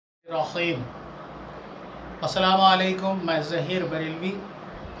रहीम। अस्सलामु अलैकुम। मैं ज़हीर बरेलवी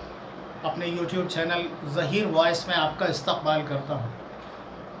अपने यूट्यूब चैनल ज़हीर वॉइस में आपका इस्तक़बाल करता हूँ।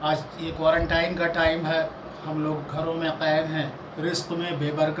 आज ये क्वारंटाइन का टाइम है, हम लोग घरों में क़ैद हैं, रिज़्क़ में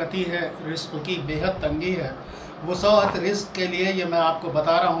बेबरकती है, रिज़्क़ की बेहद तंगी है। वसाअत रिज़्क़ के लिए ये मैं आपको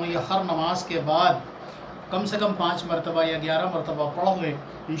बता रहा हूँ, ये हर नमाज के बाद कम से कम 5 मरतबा या 11 मरतबा पढ़ लें,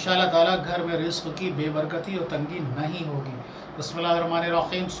 इंशाअल्लाह ताला घर में रिज़्क़ की बेबरकती और तंगी नहीं होगी।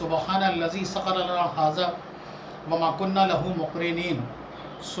 बिस्मिल्लाहिर्रहमानिर्रहीम। सुबहानल्लज़ी सख़र लना हाज़ा वमा कुन्ना लहू मुक़रिनीन।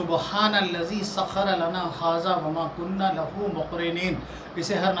 सुबहानल्लज़ी सख़र लना हाज़ा वमा कुन्ना लहू मुक़रिनीन।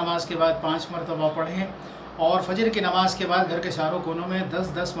 इसे हर नमाज के बाद 5 मरतबा पढ़ें और फजर की नमाज के बाद घर के चारों कोनों में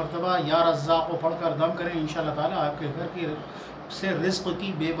 10-10 मरतबा या रज़्ज़ाक़ को पढ़ कर दम करें। इंशाअल्लाह ताला आपके घर की से रिज़्क़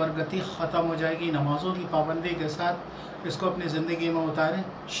की बेबरकती ख़त्म हो जाएगी। नमाज़ों की पाबंदी के साथ इसको अपनी ज़िंदगी में उतारें,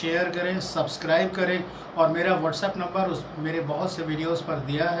 शेयर करें, सब्सक्राइब करें और मेरा व्हाट्सएप नंबर मेरे बहुत से वीडियोस पर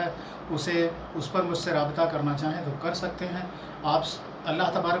दिया है, उस पर मुझसे रब्ता करना चाहें तो कर सकते हैं आप। अल्लाह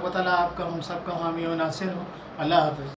तबारक व तआला आपका हम सब का हामी व नासिर हो। अल्लाह हाफ़िज़।